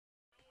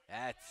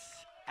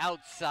That's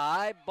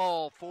outside,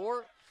 ball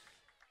 4.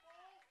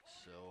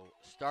 So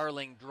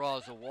Starling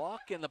draws a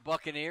walk, and the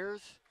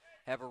Buccaneers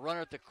have a runner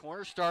at the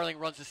corner. Starling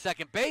runs to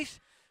second base.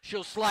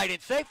 She'll slide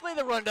in safely.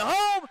 The run to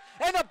home,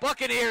 and the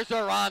Buccaneers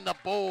are on the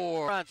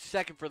board. On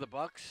second for the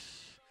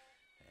Bucks.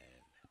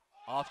 And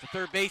off to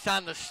third base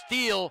on the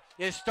steal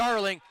is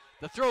Starling.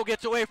 The throw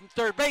gets away from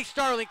third base.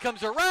 Starling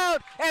comes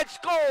around and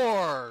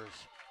scores.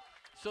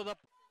 So the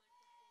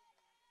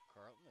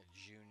Carlton, a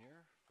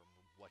junior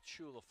from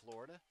Wauchula,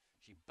 Florida.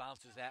 She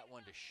bounces that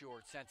one to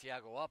short.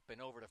 Santiago up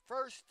and over to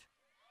first.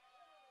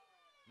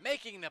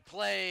 Making the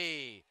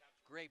play.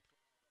 Great.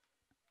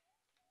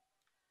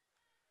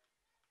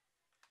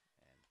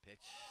 And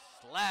pitch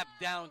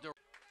slapped down to.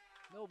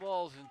 No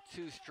balls and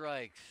 2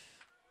 strikes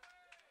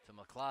to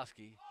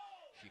McCloskey.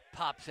 She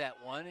pops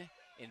that one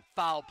in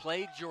foul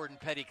play. Jordan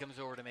Petty comes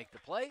over to make the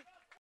play.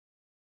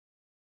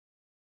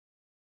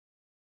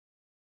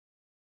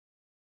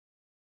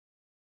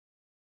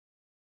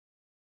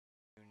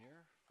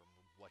 Junior from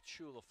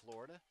Wauchula,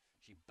 Florida.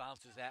 She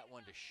bounces that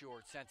one to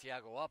short.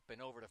 Santiago up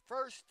and over to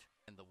first.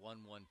 And the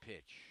 1-1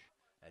 pitch.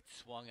 That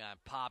swung on,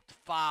 popped,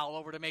 foul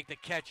over to make the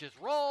catch as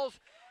rolls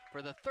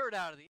for the third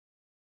out of the